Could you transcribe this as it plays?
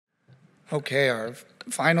Okay, our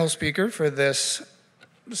final speaker for this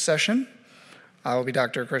session will be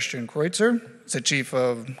Dr. Christian Kreutzer. He's the Chief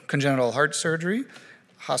of Congenital Heart Surgery,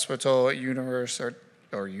 Hospital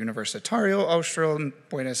Universitario Austral in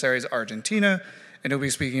Buenos Aires, Argentina, and he'll be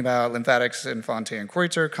speaking about lymphatics and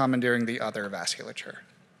Fontan-Kreutzer, commandeering the other vasculature.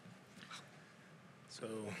 So,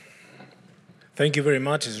 thank you very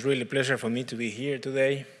much. It's really a pleasure for me to be here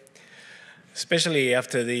today, especially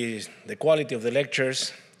after the quality of the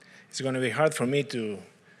lectures. It's going to be hard for me to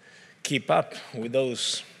keep up with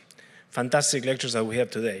those fantastic lectures that we have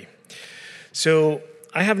today. So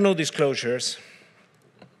I have no disclosures.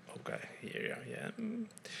 Okay, here, yeah.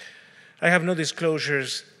 I have no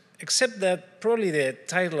disclosures, except that probably the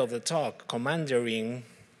title of the talk, Commandeering,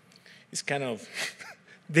 is kind of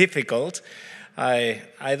difficult. I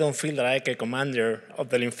don't feel that I'm a commander of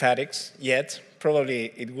the lymphatics yet.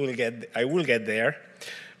 Probably I will get there,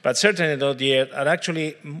 but certainly not yet. And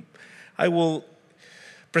actually, I will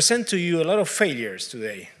present to you a lot of failures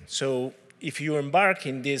today. So if you embark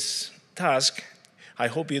in this task, I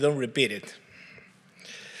hope you don't repeat it.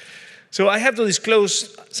 So I have to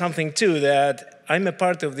disclose something too, that I'm a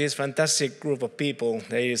part of this fantastic group of people.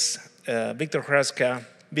 There is Victor Hraska,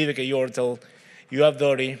 Vivek Yortel, Yoav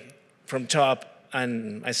Dori from CHOP,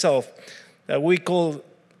 and myself, that we call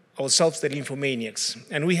ourselves the Lymphomaniacs.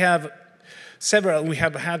 And we have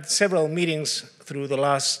had several meetings through the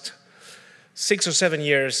last 6 or 7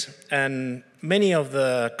 years, and many of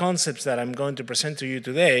the concepts that I'm going to present to you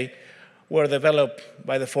today were developed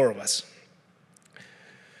by the four of us.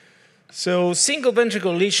 So single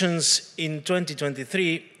ventricle lesions in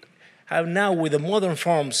 2023 have now, with the modern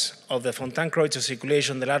forms of the Fontan-Kreutzer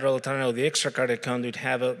circulation, the lateral tunnel of the extracardiac conduit,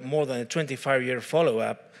 have more than a 25-year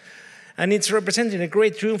follow-up. And it's representing a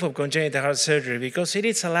great triumph of congenital heart surgery because it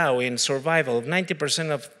is allowing survival of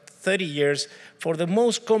 90% of 30 years for the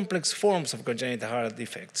most complex forms of congenital heart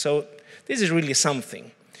defect. So this is really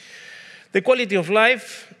something. The quality of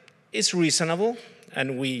life is reasonable,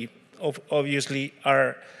 and we obviously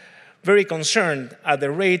are very concerned at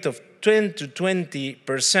the rate of 10 to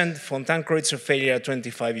 20% Fontan-Kreutzer failure at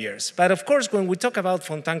 25 years. But of course, when we talk about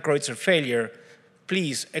Fontan-Kreutzer failure,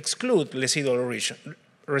 please exclude residual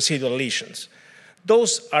lesions.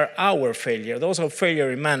 Those are our failure. Those are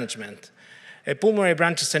failure in management. A pulmonary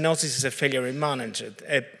branch stenosis is a failure in management.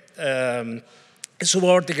 A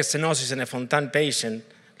subaortic stenosis in a Fontan patient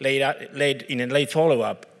in a late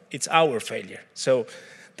follow-up, it's our failure. So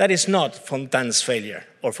that is not Fontan's failure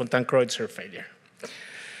or Fontan-Kreutzer failure.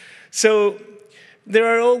 So there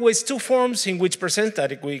are always two forms in which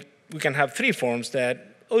presentatic we can have three forms that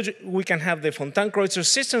we can have the Fontan-Kreutzer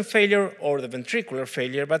system failure or the ventricular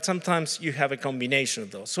failure, but sometimes you have a combination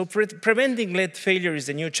of those. So preventing lead failure is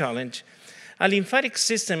the new challenge. A lymphatic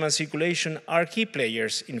system and circulation are key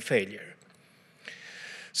players in failure.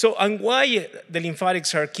 So, and why the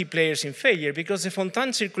lymphatics are key players in failure? Because the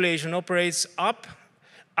Fontan circulation operates up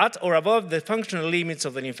at or above the functional limits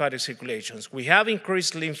of the lymphatic circulations. We have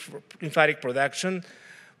increased lymphatic production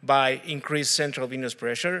by increased central venous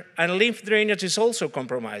pressure, and lymph drainage is also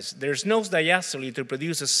compromised. There's no diastole to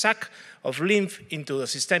produce a sac of lymph into the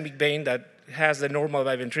systemic vein that has the normal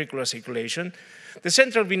biventricular circulation. The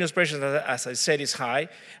central venous pressure, as I said, is high,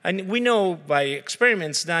 and we know by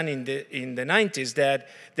experiments done in the 90s that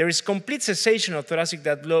there is complete cessation of thoracic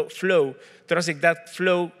duct flow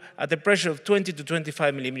at the pressure of 20 to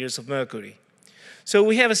 25 millimeters of mercury. So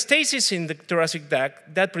we have a stasis in the thoracic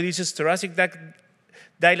duct that produces thoracic duct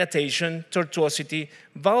dilatation, tortuosity,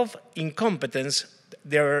 valve incompetence.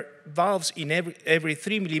 There are valves in every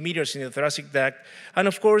 3 millimeters in the thoracic duct, and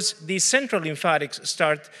of course, these central lymphatics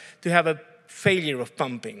start to have a failure of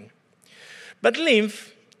pumping. But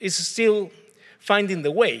lymph is still finding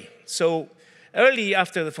the way. So early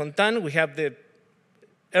after the Fontan, we have the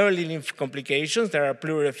early lymph complications. There are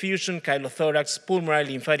pleural effusion, chylothorax, pulmonary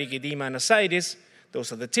lymphatic edema, and ascites.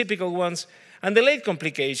 Those are the typical ones. And the late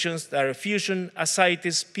complications, there are effusion,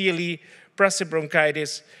 ascites, PLE,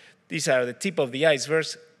 bronchitis. These are the tip of the iceberg.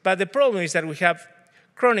 But the problem is that we have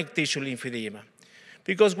chronic tissue lymphedema.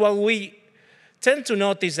 Because while we tend to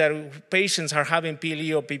notice that patients are having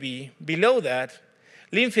PLE or PB, below that,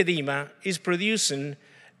 lymphedema is producing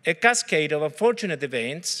a cascade of unfortunate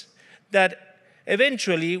events that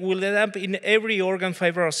eventually will end up in every organ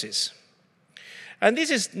fibrosis. And this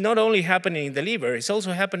is not only happening in the liver, it's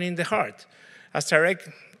also happening in the heart. As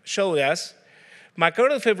Tarek showed us,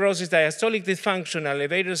 myocardial fibrosis, diastolic dysfunction,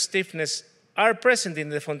 elevator stiffness are present in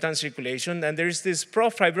the Fontan circulation, and there is this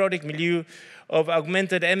pro-fibrotic milieu of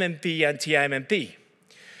augmented MMP and TIMMP.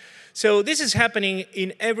 So this is happening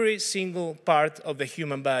in every single part of the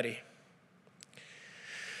human body.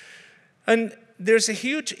 And there's a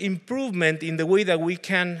huge improvement in the way that we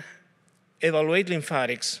can evaluate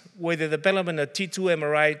lymphatics with the development of T2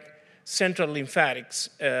 MRI central lymphatics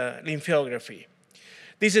lymphography.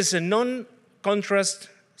 This is a non-contrast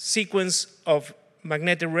sequence of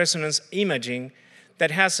magnetic resonance imaging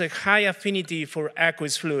that has a high affinity for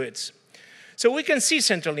aqueous fluids. So we can see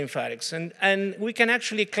central lymphatics, and we can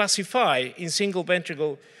actually classify in single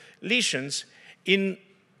ventricle lesions in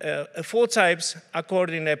 4 types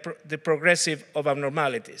according to the progressive of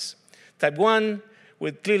abnormalities. Type 1,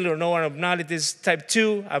 with little or no abnormalities. Type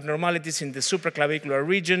 2, abnormalities in the supraclavicular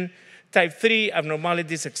region. Type 3,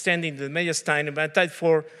 abnormalities extending to the mediastinum. And type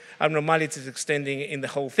 4, abnormalities extending in the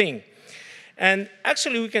whole thing. And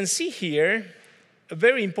actually, we can see here a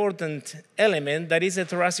very important element that is the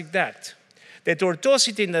thoracic duct. The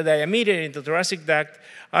tortuosity and the diameter in the thoracic duct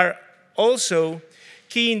are also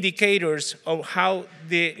key indicators of how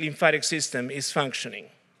the lymphatic system is functioning.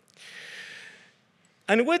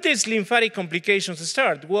 And where these lymphatic complications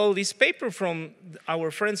start? Well, this paper from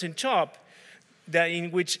our friends in CHOP,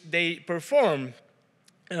 in which they perform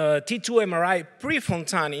T2 MRI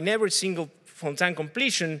pre-Fontan in every single Fontan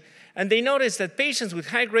completion, and they noticed that patients with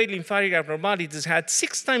high-grade lymphatic abnormalities had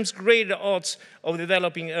 6 times greater odds of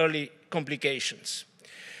developing early complications.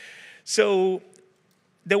 So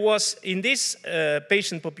there was, in this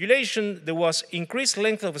patient population, there was increased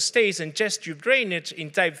length of stays and chest tube drainage in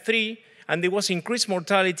type 3, and there was increased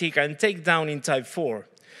mortality and takedown in type 4,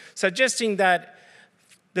 suggesting that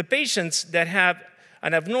the patients that have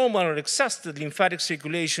an abnormal or exhausted lymphatic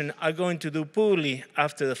circulation are going to do poorly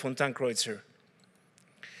after the Fontan-Kreutzer.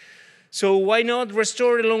 So why not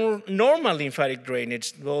restore normal lymphatic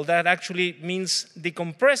drainage? Well, that actually means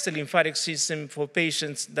decompress the lymphatic system for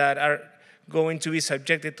patients that are going to be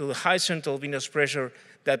subjected to the high central venous pressure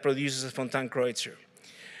that produces a Fontan-Kreutzer.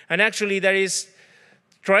 And actually, that is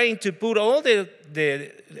trying to put all the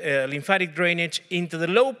lymphatic drainage into the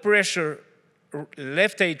low pressure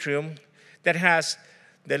left atrium that has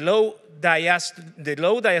the low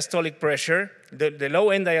diastolic pressure, the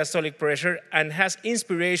low end diastolic pressure, and has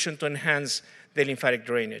inspiration to enhance the lymphatic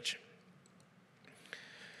drainage.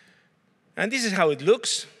 And this is how it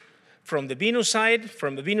looks from the venous side,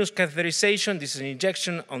 from the venous catheterization. This is an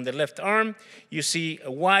injection on the left arm. You see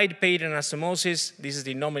a wide patent anastomosis. This is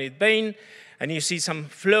the innominate vein. And you see some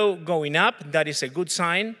flow going up. That is a good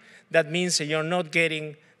sign. That means that you're not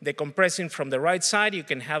getting the compressing from the right side. You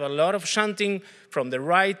can have a lot of shunting from the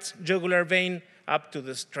right jugular vein up to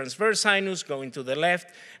the transverse sinus, going to the left,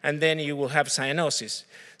 and then you will have cyanosis.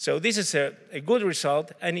 So this is a good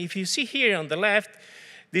result. And if you see here on the left,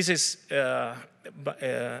 this is a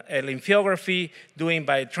lymphography doing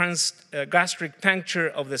by transgastric puncture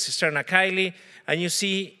of the cisterna chyli, and you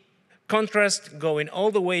see contrast going all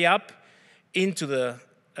the way up into the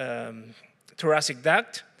thoracic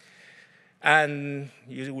duct. And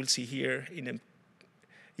you will see here,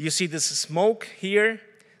 you see this smoke here,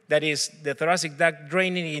 that is the thoracic duct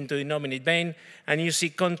draining into the innominate vein, and you see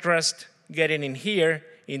contrast getting in here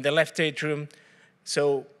in the left atrium.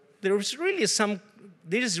 So there was really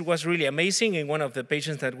this was really amazing in one of the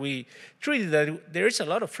patients that we treated, that there is a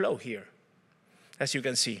lot of flow here, as you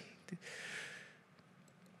can see.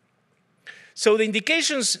 So the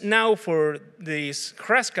indications now for this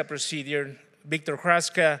Hraska procedure, Victor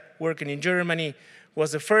Hraska, working in Germany,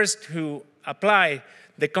 was the first who applied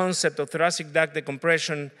the concept of thoracic duct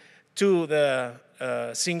decompression to the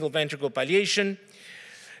single ventricle palliation.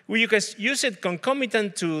 You can use it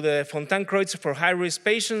concomitant to the Fontan-Kreutzer for high-risk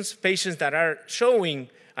patients, patients that are showing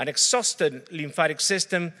an exhausted lymphatic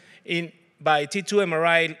system by T2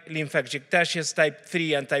 MRI lymphangiectasias type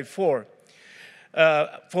 3 and type 4.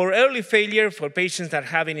 For early failure, for patients that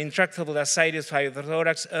have an intractable ascites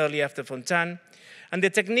pneumothorax early after Fontan, and the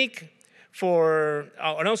technique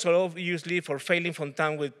and also obviously for failing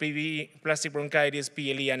Fontan with PV, plastic bronchitis,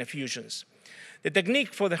 PLE, and effusions. The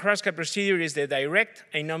technique for the Hraska procedure is the direct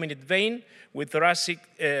innominate vein with the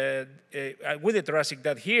thoracic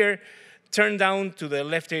duct here, turned down to the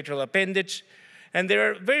left atrial appendage. And there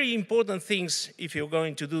are very important things if you're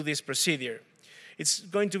going to do this procedure. It's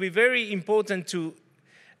going to be very important to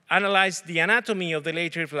analyze the anatomy of the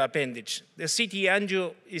left atrial appendage. The CT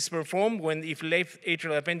angio is performed if left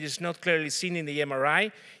atrial appendage is not clearly seen in the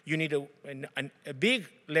MRI. You need a big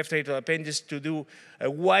left atrial appendage to do a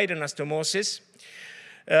wide anastomosis.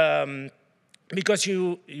 Because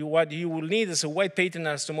what you will need is a wide patent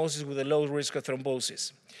anastomosis with a low risk of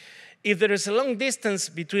thrombosis. If there is a long distance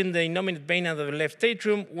between the innominate vein and the left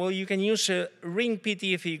atrium, well, you can use a ring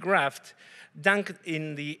PTFE graft dunked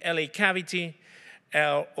in the LA cavity,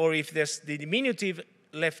 or if there's the diminutive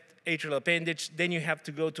left atrial appendage. Then you have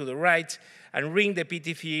to go to the right and ring the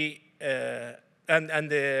PTFE, and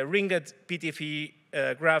the ringed PTFE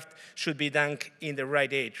graft should be done in the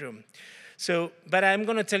right atrium. So, but I'm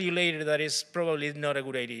going to tell you later that is probably not a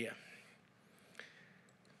good idea.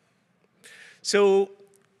 So,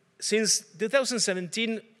 since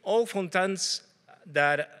 2017, all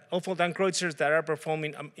Fontan-Kreutzers that are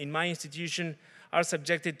performing in my institution are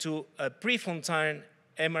subjected to a pre-Fontan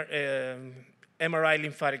MRI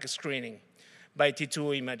lymphatic screening by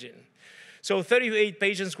T2 imaging. So 38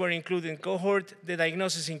 patients were included in cohort. The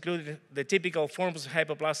diagnosis included the typical forms of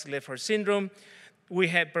hypoplastic left heart syndrome. We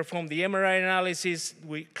had performed the MRI analysis.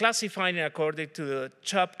 We classified it according to the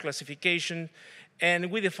CHOP classification, and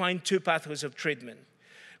we defined 2 pathways of treatment.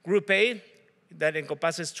 Group A, that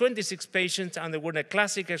encompasses 26 patients underwent a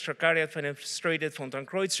classic extracardiac fenestrated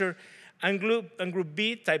Fontan-Kreutzer, and group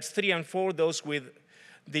B, types 3 and 4, those with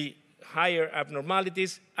the higher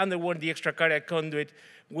abnormalities, underwent the extracardiac conduit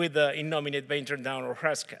with the innominate vein turn down, or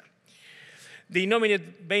HRSCA. The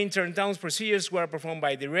innominate vein turn down procedures were performed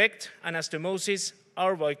by direct anastomosis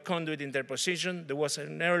or by conduit interposition. There was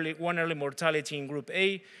one early mortality in group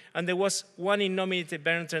A, and there was 1 innominate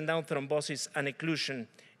vein turn down thrombosis and occlusion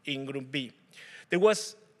in group B. There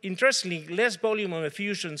was, interestingly, less volume of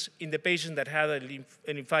effusions in the patient that had a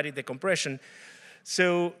lymphatic decompression.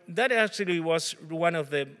 So that actually was one of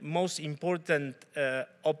the most important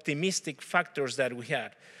optimistic factors that we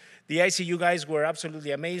had. The ICU guys were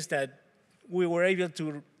absolutely amazed that we were able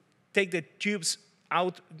to take the tubes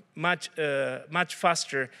out much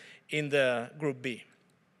faster in the group B.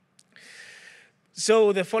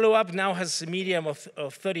 So the follow-up now has a median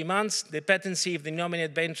of 30 months. The patency of the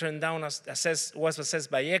innominate vein turn down was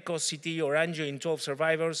assessed by echo, CT, or angio in 12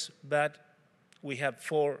 survivors, but we have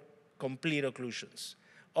 4 complete occlusions,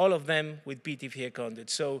 all of them with PTFE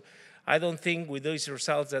conduits. So I don't think with those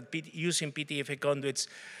results that using PTFE conduits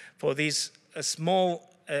for these small,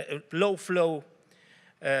 low-flow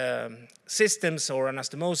systems or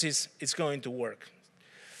anastomosis is going to work.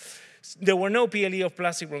 There were no PLE of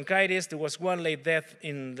plastic bronchitis. There was 1 late death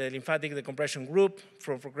in the lymphatic decompression group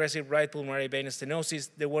from progressive right pulmonary vein stenosis.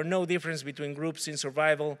 There were no difference between groups in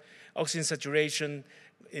survival, oxygen saturation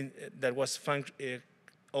that was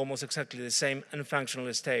almost exactly the same, and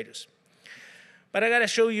functional status. But I got to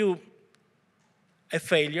show you a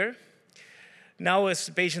failure. Now it's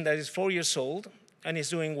a patient that is 4 years old and is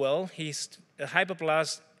doing well. He's a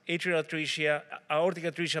hypoplast, atrial atresia, aortic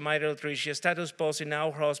atresia, mitral atresia, status post in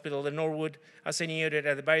our hospital, the Norwood, attenuated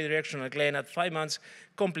at the bidirectional glen at 5 months,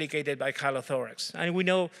 complicated by hylothorax. And we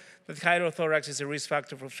know that hylothorax is a risk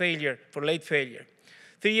factor for failure, for late failure.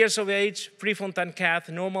 3 years of age, free Fontan cath,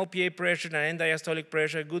 normal PA pressure and end diastolic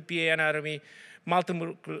pressure, good PA anatomy,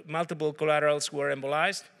 multiple collaterals were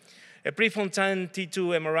embolized. A pre-Fontan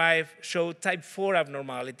T2 MRI showed type 4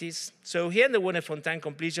 abnormalities. So he underwent a Fontan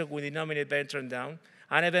completion with innominate vein turn down,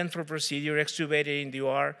 an eventful procedure, extubated in the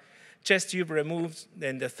OR, chest tube removed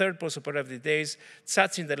in the 3rd postoperative days,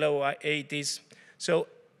 SATs in the low 80s. So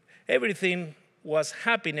everything was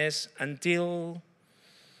happiness until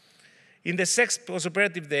in the 6th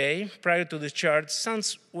postoperative day, prior to discharge,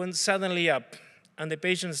 suns went suddenly up, and the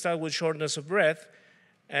patient started with shortness of breath,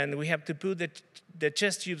 and we have to put the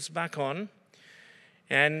chest tubes back on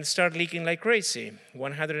and start leaking like crazy.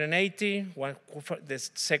 180, the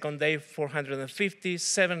second day 450,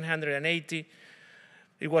 780.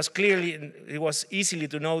 It was easily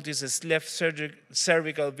to notice this left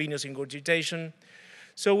cervical venous ingurgitation.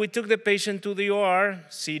 So we took the patient to the OR,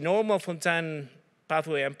 see normal Fontan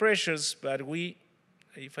pathway and pressures, but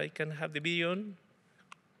if I can have the video on.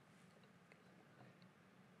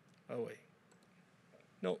 Oh, wait.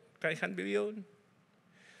 No, can I have the video on?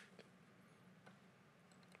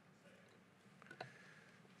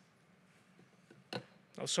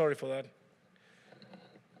 Oh, sorry for that.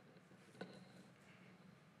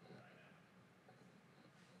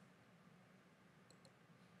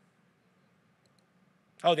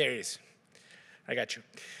 Oh, there it is. I got you.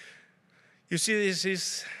 You see, this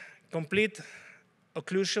is complete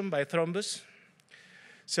occlusion by thrombus.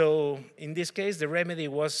 So in this case, the remedy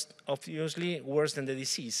was obviously worse than the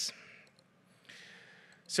disease.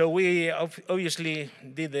 So we obviously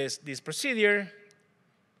did this procedure.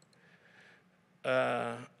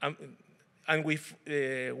 And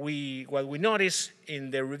what we noticed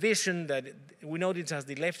in the revision that we noticed as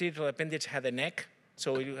the left atrial appendage had a neck.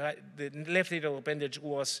 So the left atrial appendage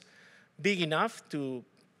was big enough to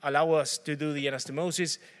allow us to do the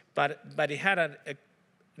anastomosis, but it had an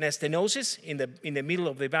stenosis in the middle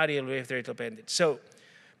of the body of the left atrial appendage. So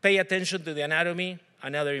pay attention to the anatomy,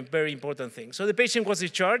 another very important thing. So the patient was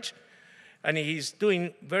discharged. And he's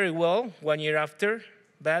doing very well 1 year after,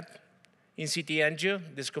 but in CT angio,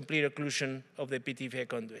 there's complete occlusion of the PTFA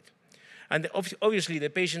conduit. And obviously, the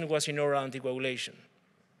patient was in oral anticoagulation.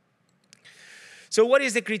 So what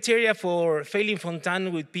is the criteria for failing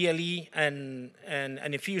Fontan with PLE and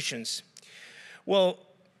effusions? Well,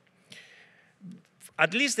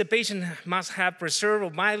 at least the patient must have preserved or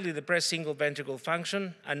mildly depressed single ventricle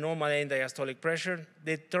function and normal end diastolic pressure.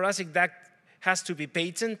 The thoracic duct has to be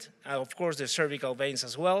patent, of course the cervical veins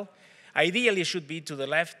as well. Ideally, it should be to the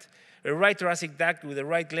left. A right thoracic duct with the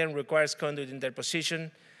right glen requires conduit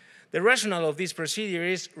interposition. The rationale of this procedure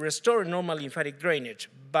is restore normal lymphatic drainage,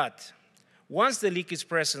 but once the leak is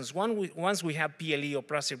present, once we have PLE or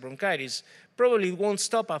plastic bronchitis, probably it won't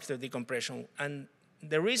stop after decompression. And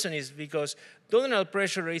the reason is because duodenal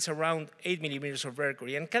pressure is around 8 millimeters of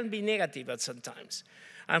mercury and can be negative at some times.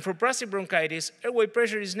 And for plastic bronchitis, airway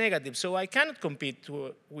pressure is negative, so I cannot compete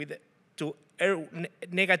with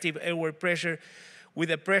negative airway pressure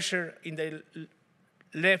with a pressure in the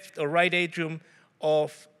left or right atrium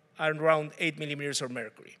of around 8 millimeters of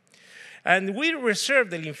mercury. And we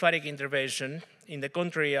reserve the lymphatic intervention, in the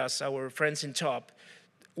contrary as our friends in top.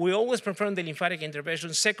 We always perform the lymphatic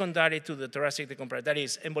intervention secondary to the thoracic decompression. That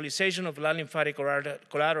is, embolization of lymphatic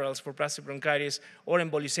collaterals for plastic bronchitis or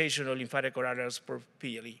embolization of lymphatic collaterals for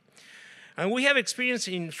PLE. And we have experience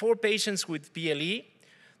in 4 patients with PLE.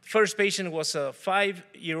 First patient was a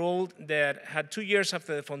 5-year-old that had 2 years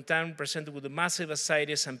after the Fontan presented with a massive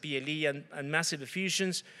ascites and PLE and massive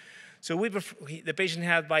effusions. So the patient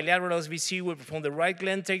had bilateral SVC. We performed the right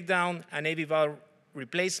glen takedown and AV valve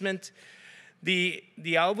replacement. The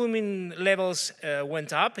albumin levels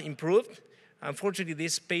went up, improved. Unfortunately,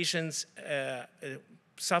 these patients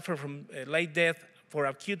suffer from late death for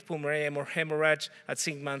acute pulmonary hemorrhage at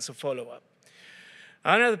 6 months of follow-up.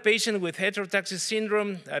 Another patient with heterotaxic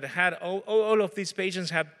syndrome that had all of these patients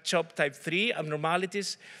have CHOP type 3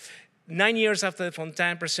 abnormalities. 9 years after the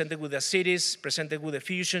Fontan, presented with ascites, presented with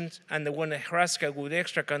effusions, and the one Hraska with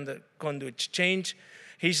extra conduit change.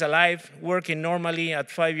 He's alive, working normally at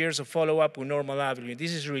 5 years of follow-up with normal albumin.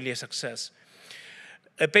 This is really a success.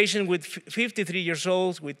 A patient with 53 years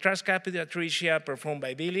old with transcapital atresia performed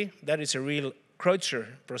by Billy. That is a real Kreutzer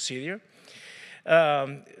procedure.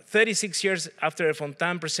 36 years after a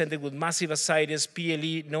Fontan, presented with massive ascites,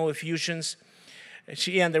 PLE, no effusions.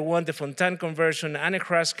 She underwent the Fontan conversion and a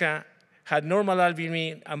Hraska, had normal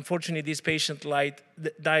albumin. Unfortunately, this patient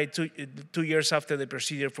died 2 years after the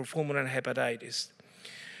procedure for pulmonary hepatitis.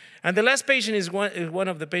 And the last patient is one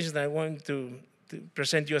of the patients that I want to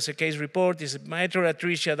present you as a case report. Is mitral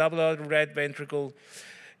atresia, double right ventricle,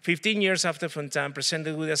 15 years after Fontan,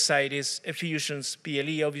 presented with ascites, effusions,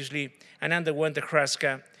 PLE obviously, and underwent a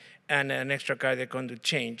Hraska and an extracardiac conduit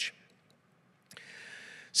change.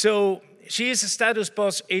 So she is status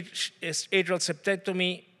post-atrial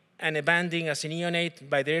septectomy and abandoning as a neonate,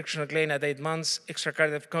 bidirectional glen at 8 months,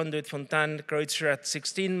 extracardiac conduit, Fontan-Kreutzer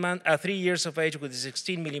at 3 years of age with a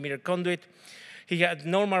 16 millimeter conduit. He had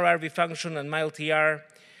normal RV function and mild TR,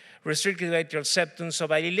 restricted atrial septum. So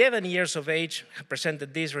by 11 years of age,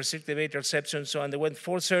 presented this restricted atrial septum, so underwent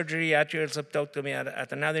 4 surgery, atrial septectomy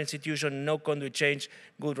at another institution, no conduit change,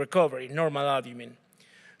 good recovery, normal albumin.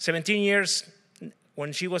 17 years,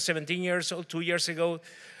 when she was 17 years old, 2 years ago,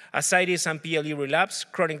 ascites and PLE relapse,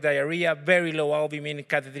 chronic diarrhea, very low albumin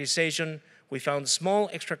catheterization. We found small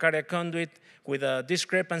extracardiac conduit with a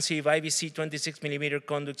discrepancy of IVC 26 millimeter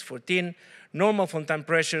conduits 14, normal Fontan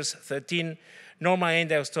pressures 13, normal end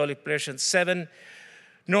diastolic pressure 7,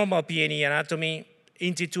 normal PNE anatomy,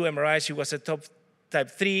 INT2 MRI, she was a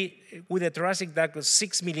type 3 with a thoracic duct of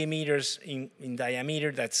 6 millimeters in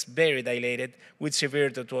diameter, that's very dilated, with severe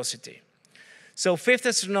tortuosity. So 5th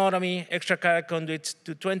sternotomy, extracardiac conduits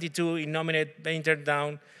to 22, innominate, vein turned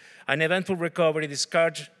down, an eventful recovery,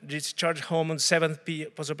 discharge home on 7th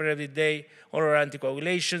postoperative day, oral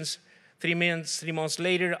anticoagulations. 3 months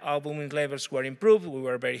later, albumin levels were improved. We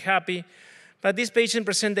were very happy. But this patient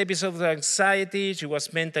presented episodes of anxiety. She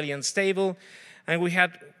was mentally unstable. And we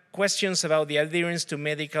had questions about the adherence to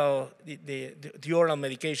the oral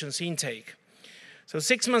medications intake. So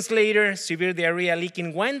 6 months later, severe diarrhea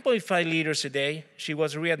leaking 1.5 liters a day. She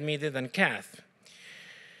was readmitted and cath.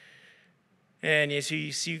 And as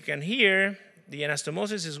you can hear, the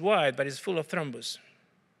anastomosis is wide, but it's full of thrombus.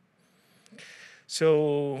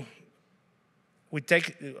 So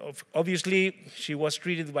obviously, she was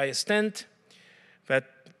treated by a stent, but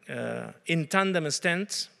in tandem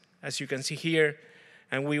stents, as you can see here,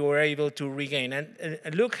 and we were able to regain.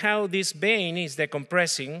 And look how this vein is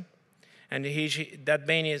decompressing, and that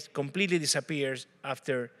vein completely disappears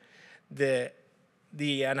after the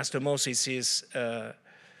the anastomosis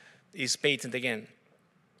is patent again.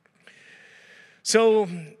 So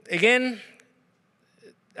again,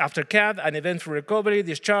 after CAD, an eventful recovery,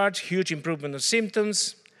 discharge, huge improvement of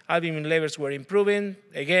symptoms, albumin levels were improving.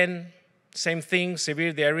 Again, same thing,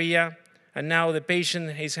 severe diarrhea, and now the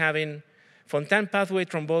patient is having Fontan pathway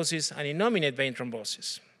thrombosis and innominate vein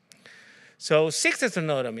thrombosis. So sixth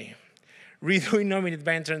sternotomy, redo innominate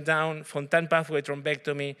vein turn down, Fontan pathway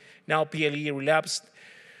thrombectomy, now PLE relapsed,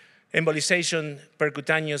 embolization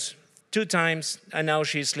percutaneous 2 times, and now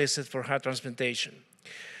she's listed for heart transplantation.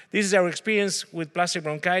 This is our experience with plastic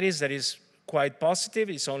bronchitis that is quite positive.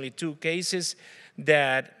 It's only 2 cases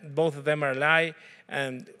that both of them are alive,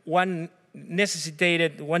 and one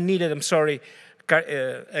needed,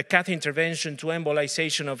 a cath intervention to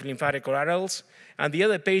embolization of lymphatic collaterals, and the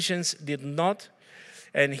other patients did not,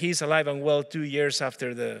 and he's alive and well 2 years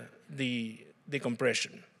after the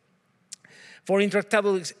decompression. For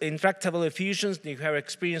intractable effusions, we have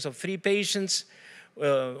experience of 3 patients.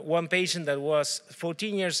 One patient that was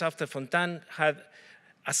 14 years after Fontan had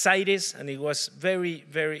ascites, and it was very,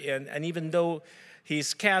 and even though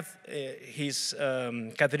his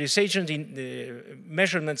catheterization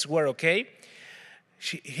measurements were okay,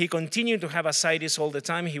 he continued to have ascites all the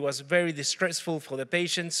time. He was very distressful for the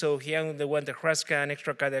patient, so he underwent a HRASCA and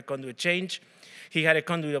extracardiac conduit change. He had a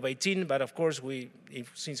conduit of 18, but of course,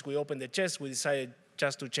 since we opened the chest, we decided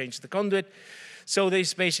just to change the conduit. So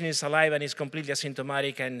this patient is alive and is completely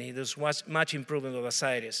asymptomatic, and he does much improvement of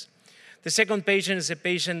ascites. The second patient is a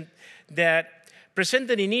patient that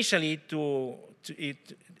presented initially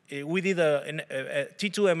we did a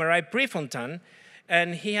T2 MRI pre-Fontan,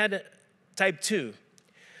 and he had type 2.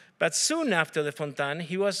 But soon after the Fontan,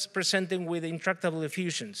 he was presenting with intractable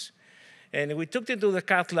effusions. And we took it to the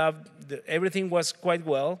cath lab. Everything was quite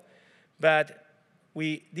well, but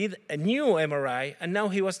we did a new MRI, and now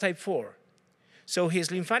he was type 4. So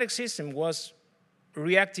his lymphatic system was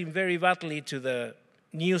reacting very badly to the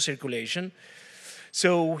new circulation.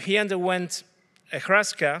 So he underwent a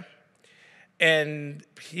HRASCA, and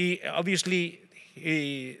he obviously,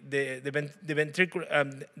 in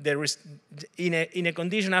a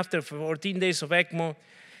condition after 14 days of ECMO,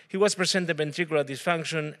 he was presented ventricular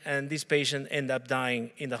dysfunction, and this patient ended up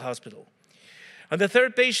dying in the hospital. And the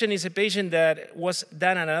third patient is a patient that was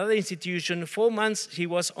done at another institution. 4 months he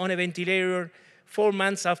was on a ventilator, 4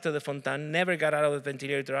 months after the Fontan, never got out of the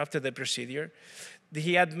ventilator after the procedure.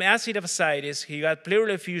 He had massive ascites, he got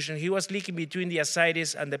pleural effusion, he was leaking between the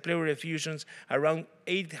ascites and the pleural effusions around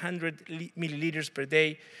 800 milliliters per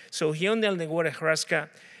day. So he underwent a HRASCA,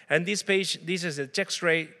 and this patient, this is a chest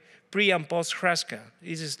ray pre and post HRASCA.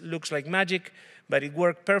 This looks like magic, but it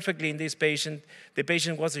worked perfectly in this patient. The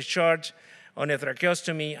patient was discharged on a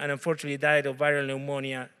tracheostomy and unfortunately died of viral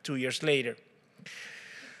pneumonia 2 years later.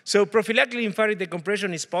 So prophylactic lymphatic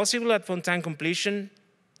decompression is possible at Fontan completion.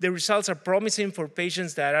 The results are promising for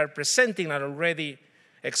patients that are presenting and already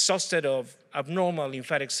exhausted of abnormal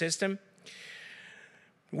lymphatic system.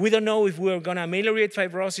 We don't know if we're going to ameliorate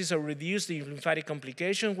fibrosis or reduce the lymphatic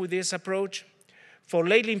complication with this approach. For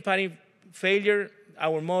late lymphatic failure,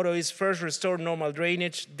 our motto is first restore normal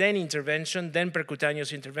drainage, then intervention, then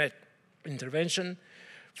percutaneous intervention.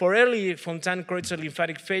 For early Fontan-Kreutzer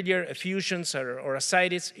lymphatic failure, effusions or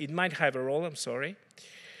ascites, it might have a role,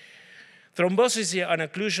 Thrombosis and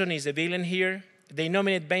occlusion is the villain here. The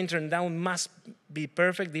innominate vein turn down must be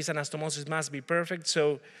perfect. This anastomosis must be perfect.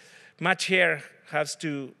 So much here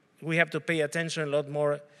we have to pay attention a lot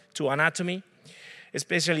more to anatomy,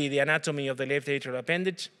 especially the anatomy of the left atrial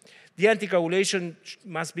appendage. The anticoagulation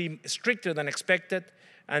must be stricter than expected,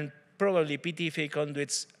 and probably PTFA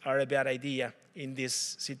conduits are a bad idea in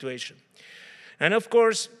this situation. And of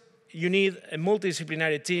course, you need a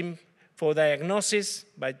multidisciplinary team for diagnosis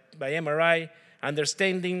by MRI,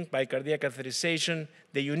 understanding by cardiac catheterization,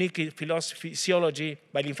 the unique physiology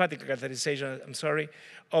by lymphatic catheterization,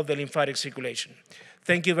 of the lymphatic circulation.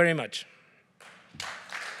 Thank you very much.